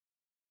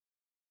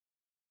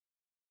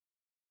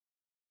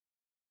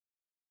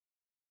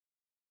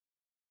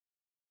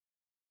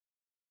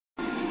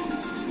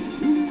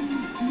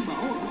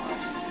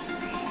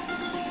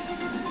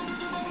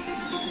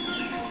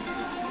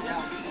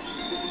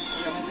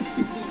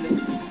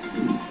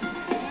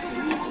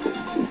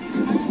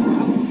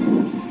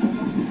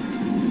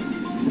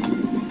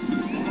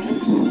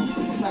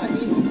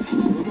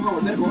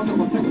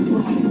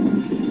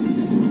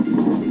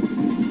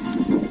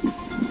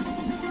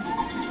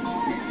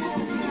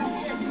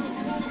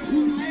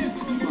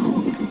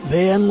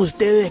Vean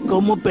ustedes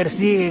cómo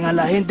persiguen a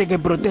la gente que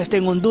protesta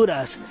en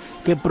Honduras,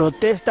 que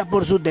protesta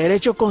por sus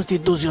derechos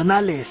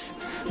constitucionales.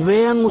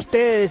 Vean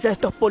ustedes a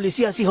estos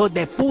policías hijos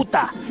de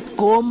puta,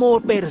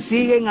 cómo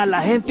persiguen a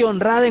la gente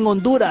honrada en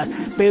Honduras,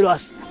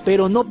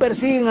 pero no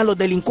persiguen a los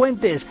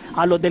delincuentes,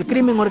 a los del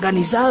crimen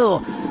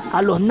organizado,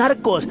 a los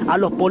narcos, a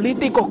los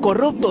políticos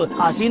corruptos.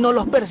 Así no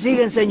los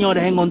persiguen,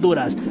 señores, en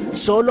Honduras.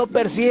 Solo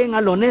persiguen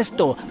al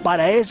honesto.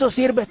 Para eso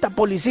sirve esta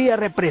policía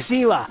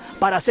represiva,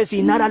 para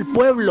asesinar al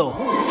pueblo.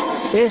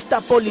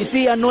 Esta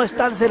policía no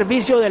está al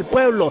servicio del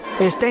pueblo,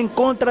 está en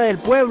contra del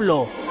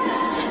pueblo.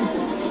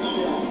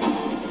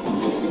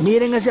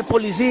 Miren ese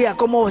policía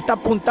cómo está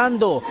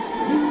apuntando.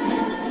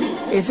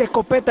 Esa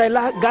escopeta de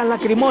gas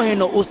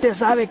lacrimógeno, ¿usted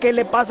sabe qué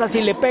le pasa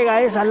si le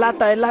pega esa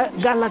lata de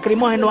gas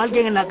lacrimógeno a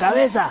alguien en la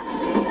cabeza?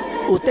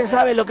 ¿Usted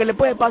sabe lo que le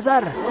puede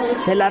pasar?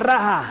 Se la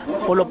raja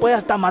o lo puede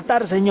hasta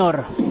matar,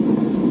 señor.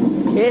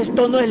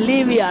 Esto no es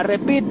Libia,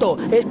 repito,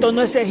 esto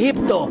no es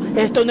Egipto,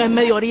 esto no es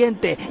Medio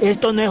Oriente,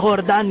 esto no es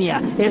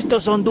Jordania, esto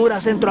es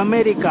Honduras,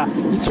 Centroamérica,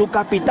 su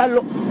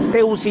capital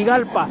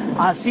Tegucigalpa.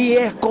 Así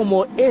es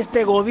como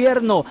este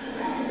gobierno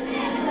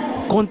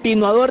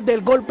continuador del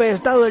golpe de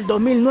Estado del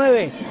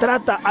 2009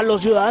 trata a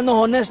los ciudadanos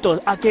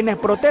honestos, a quienes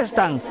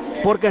protestan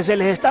porque se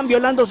les están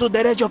violando sus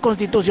derechos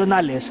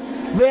constitucionales.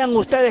 Vean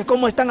ustedes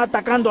cómo están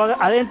atacando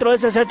adentro de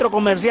ese centro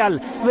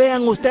comercial.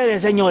 Vean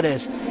ustedes,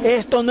 señores,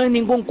 esto no es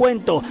ningún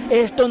cuento,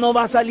 esto no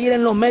va a salir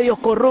en los medios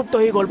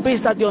corruptos y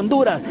golpistas de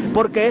Honduras,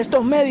 porque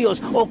estos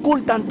medios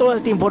ocultan toda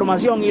esta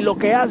información y lo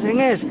que hacen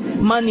es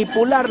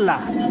manipularla.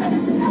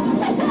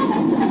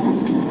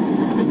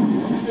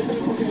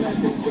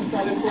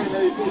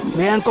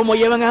 Vean cómo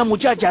llevan a esa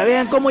muchacha,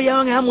 vean cómo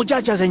llevan a esa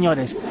muchacha,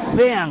 señores.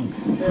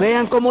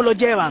 Vean cómo lo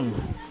llevan.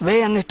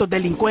 Vean estos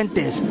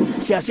delincuentes.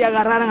 Si así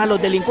agarraran a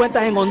los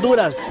delincuentes en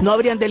Honduras, no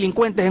habrían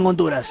delincuentes en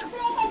Honduras.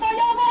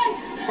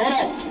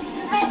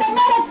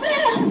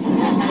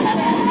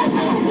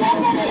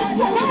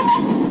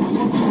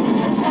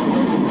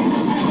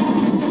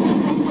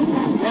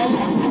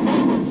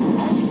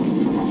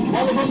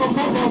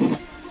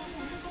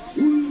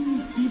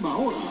 Última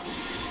hora.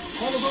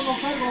 ¿Cuáles son los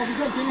cargos,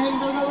 oficial? ¿Quién es el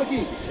encargado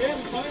aquí?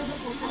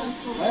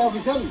 Vaya,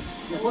 oficial,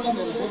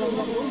 respóndame la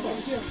pregunta.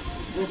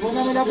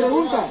 Respóndame la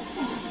pregunta.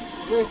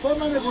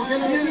 Respóndame por qué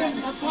la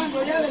detienen.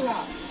 ¿Cuándo? Llévenla.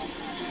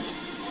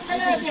 ¿Qué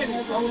le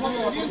detienen? ¿Por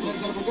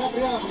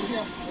qué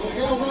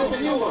la está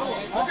deteniendo?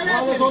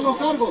 ¿Cuáles son los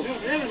cargos?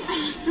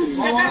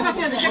 ¿Qué cargos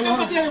tiene? ¿Qué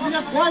cargos tiene?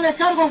 ¿Cuáles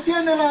cargos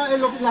tiene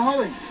la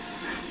joven?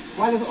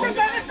 ¿Cuáles son? ¿De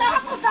qué me estás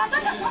acusando? ¿Te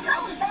estás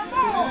acusando?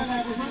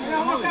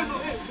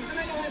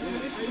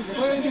 Me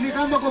estoy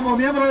identificando como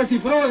miembro de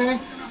CIPRODE,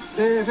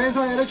 de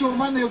Defensa de Derechos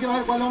Humanos, y yo quiero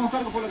ver cuáles son los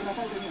cargos por los que la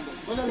están teniendo.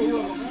 ¿Cuáles le digo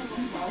los cargos?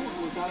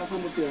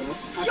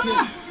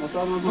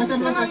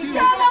 Muéstrame un testigo.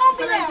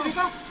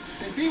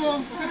 ¿Testigo?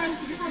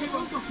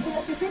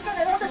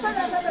 ¿Identifícale dónde está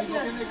la plata?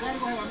 Tiene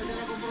cargos, se va a meter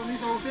a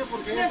compromiso a usted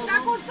porque me está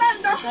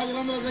acusando está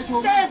violando los derechos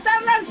humanos. De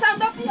estar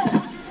lanzando piedras. Y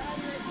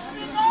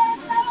no he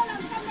estado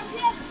lanzando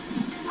piedras,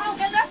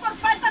 aunque no es por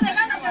falta de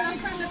ganas de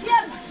lanzarle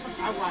piedras.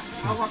 Agua,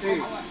 sí.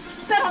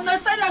 Pero no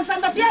estoy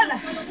lanzando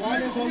piedras.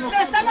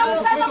 Me están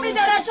abusando mis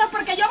derechos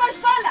porque yo voy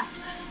sola,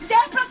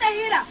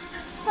 desprotegida,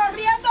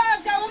 corriendo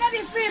hacia un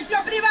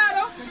edificio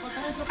privado,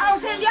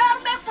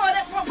 auxiliarme por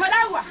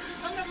agua.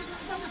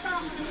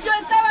 Yo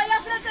estaba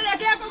allá frente de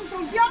aquella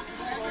construcción,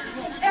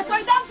 estoy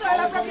dentro de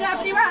la propiedad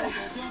privada.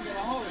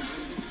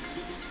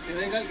 Que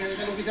venga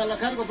el oficial a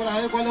cargo para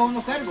saber cuáles son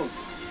los cargos.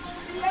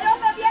 Si ellos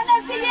me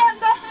vienen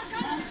siguiendo...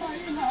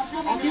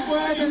 Aquí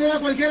puede detener a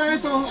cualquiera de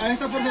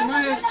estos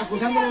personajes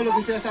acusándolo de lo que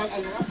usted está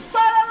alegando.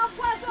 Todos los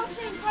jueces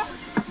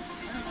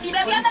 5 y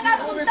me vienen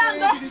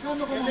apuntando.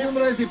 Identificando como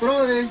miembro de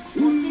CIPRODE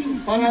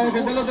para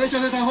defender los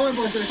derechos de esta joven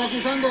porque se le está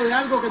acusando de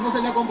algo que no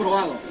se le ha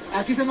comprobado.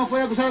 Aquí se nos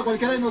puede acusar a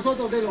cualquiera de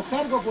nosotros de los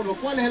cargos por los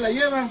cuales se la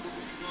llevan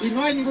y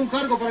no hay ningún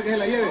cargo para que se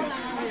la lleven.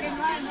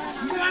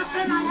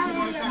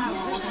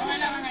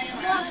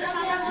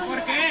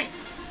 ¿Por qué?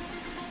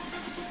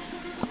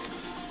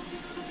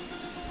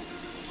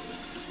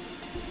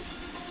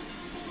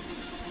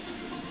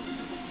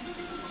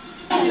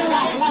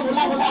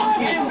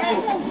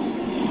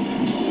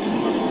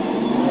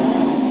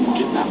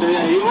 Quítate de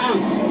ahí, vos.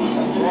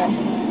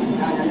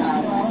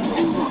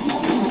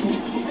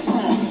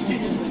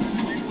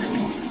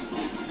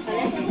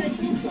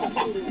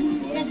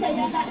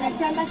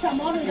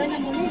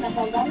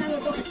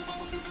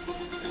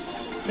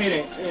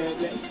 Mire,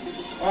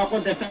 voy a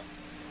contestar.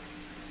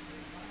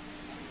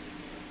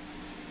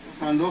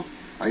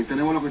 Ahí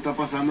tenemos lo que está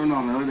pasando en los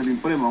alrededores del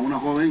Imprema. Una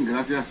joven,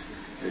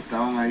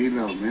 estaban ahí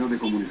los medios de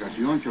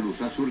comunicación,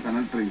 Choluzá Sur,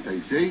 Canal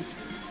 36,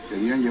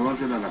 querían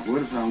llevársela a la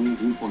fuerza a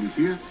un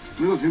policía.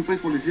 Luego siempre hay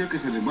policías que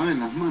se les van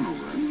en las manos,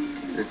 ¿verdad?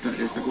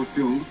 Esta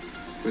cuestión,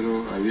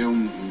 pero había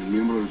un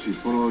miembro del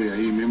CIPRODE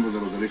ahí, miembro de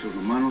los derechos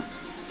humanos,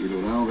 y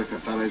lograron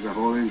rescatar a esa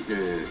joven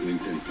que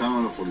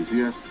intentaban los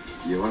policías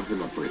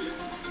llevársela presa.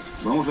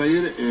 Vamos a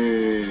ir,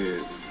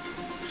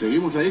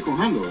 seguimos ahí con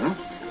Jando, ¿verdad?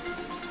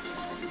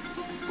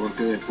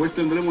 Porque después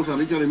tendremos a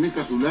Richard Emil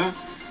Casulá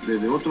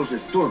desde otro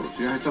sector.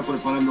 Ya se está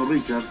preparando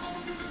Richard.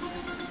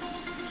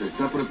 Se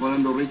está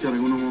preparando Richard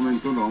en unos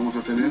momentos, lo vamos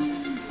a tener.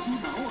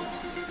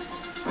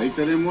 Ahí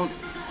tenemos,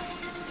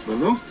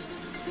 ¿perdón?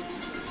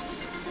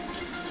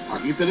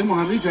 Aquí tenemos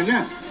a Richard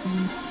ya.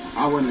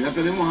 Ah, bueno, ya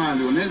tenemos a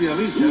Leonel y a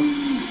Richard.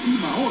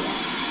 Ahora,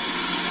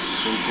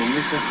 con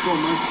estas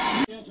tomas.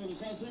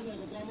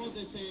 Encontramos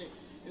desde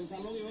el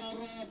Salón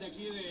Ibarra de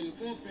aquí del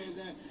COPE,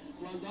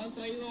 cuando han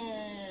traído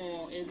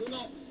en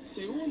una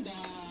segunda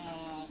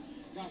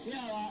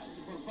gaseada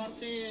por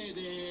parte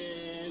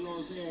de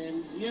los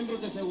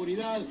miembros de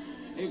seguridad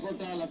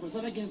contra las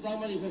personas que se estaban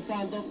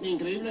manifestando.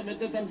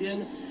 Increíblemente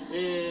también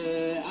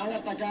han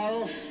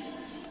atacado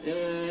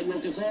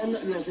lo que son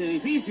los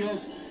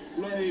edificios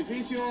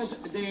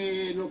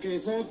de lo que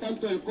son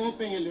tanto el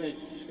COPE,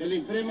 el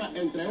Imprema,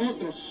 entre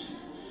otros.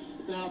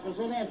 Entre las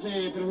personas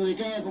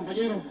perjudicadas,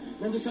 compañero,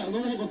 ¿dónde se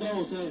encontraba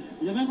usted?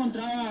 Yo me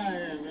encontraba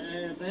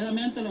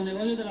precisamente en los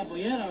negocios de la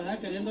pollera, ¿verdad?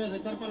 Queriendo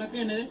desertar para la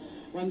Kennedy,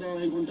 cuando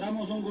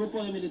encontramos un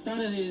grupo de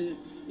militares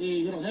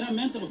y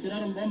groseramente los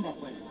tiraron bombas,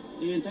 pues.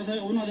 Y entonces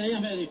uno de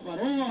ellas me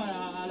disparó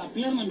a la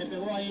pierna y me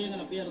pegó ahí en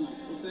la pierna.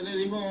 Usted le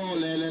dijo,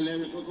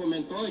 le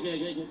comentó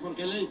que por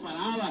qué le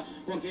disparaba,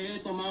 por qué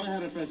tomaba esa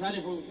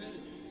represalia con usted.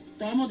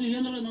 Estábamos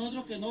diciéndole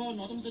nosotros que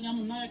nosotros no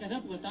teníamos nada que hacer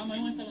porque estábamos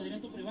en un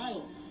establecimiento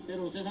privado.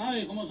 Pero usted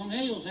sabe cómo son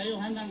ellos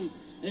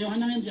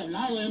andan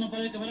endiablados, ellos no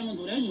parecen que fueran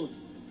hondureños.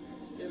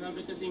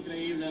 Realmente es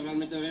increíble,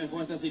 realmente ver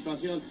con esta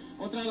situación.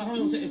 Otra de las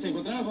jóvenes se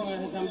encontraba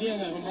también,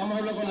 vamos a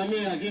hablar con la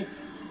amiga aquí,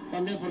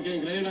 también porque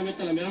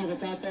increíblemente la miramos que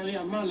estaba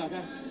todavía mal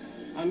acá.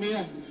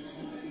 Amiga,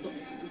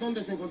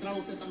 ¿dónde se encontraba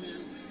usted también?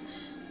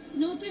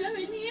 Nosotros ya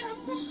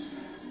veníamos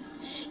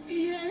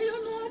y ellos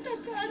nos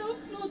atacaron,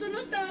 nosotros no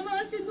estábamos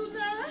haciendo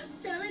nada,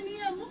 ya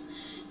veníamos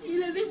y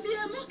les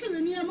decíamos que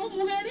veníamos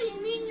mujeres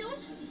y niños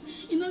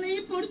y no les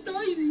importó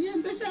y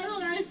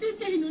empezaron a decir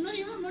que si no nos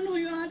íbamos nos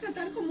iban a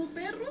tratar como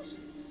perros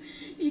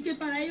y que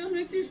para ellos no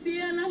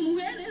existían las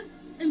mujeres.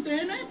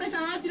 Entonces nos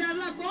empezaron a tirar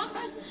las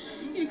bombas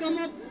y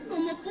como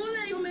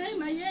pude yo me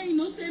desmayé y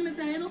no sé, me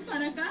trajeron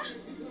para acá,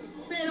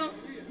 pero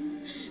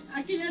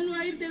aquí ya no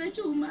hay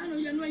derechos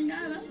humanos, ya no hay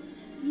nada.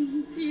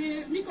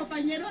 Y mis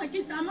compañeros aquí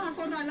estamos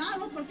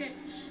acorralados porque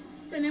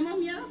tenemos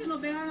miedo que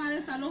nos vengan a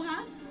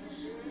desalojar,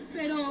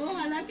 pero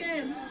ojalá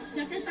que,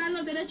 ya que están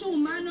los derechos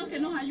humanos, que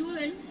nos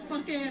ayuden,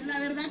 porque la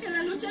verdad que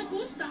la lucha es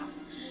justa.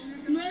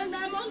 No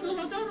estamos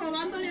nosotros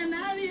robándole a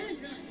nadie,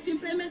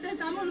 simplemente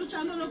estamos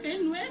luchando lo que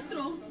es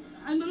nuestro.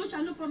 Ando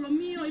luchando por lo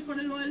mío y por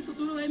el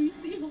futuro de mis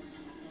hijos.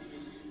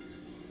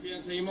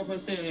 Bien, seguimos con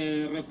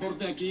este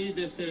reporte aquí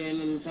desde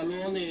el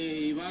Salón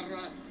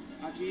Ibarra,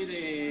 aquí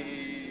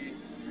de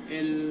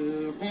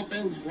el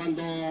COPE,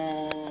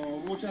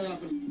 cuando muchas de las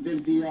personas...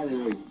 Del día de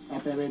hoy, a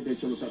través de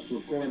Cholosat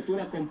Sur,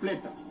 cobertura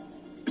completa.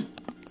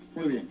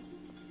 Muy bien.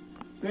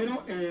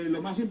 Pero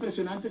lo más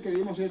impresionante que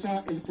vimos fue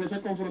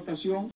esa confrontación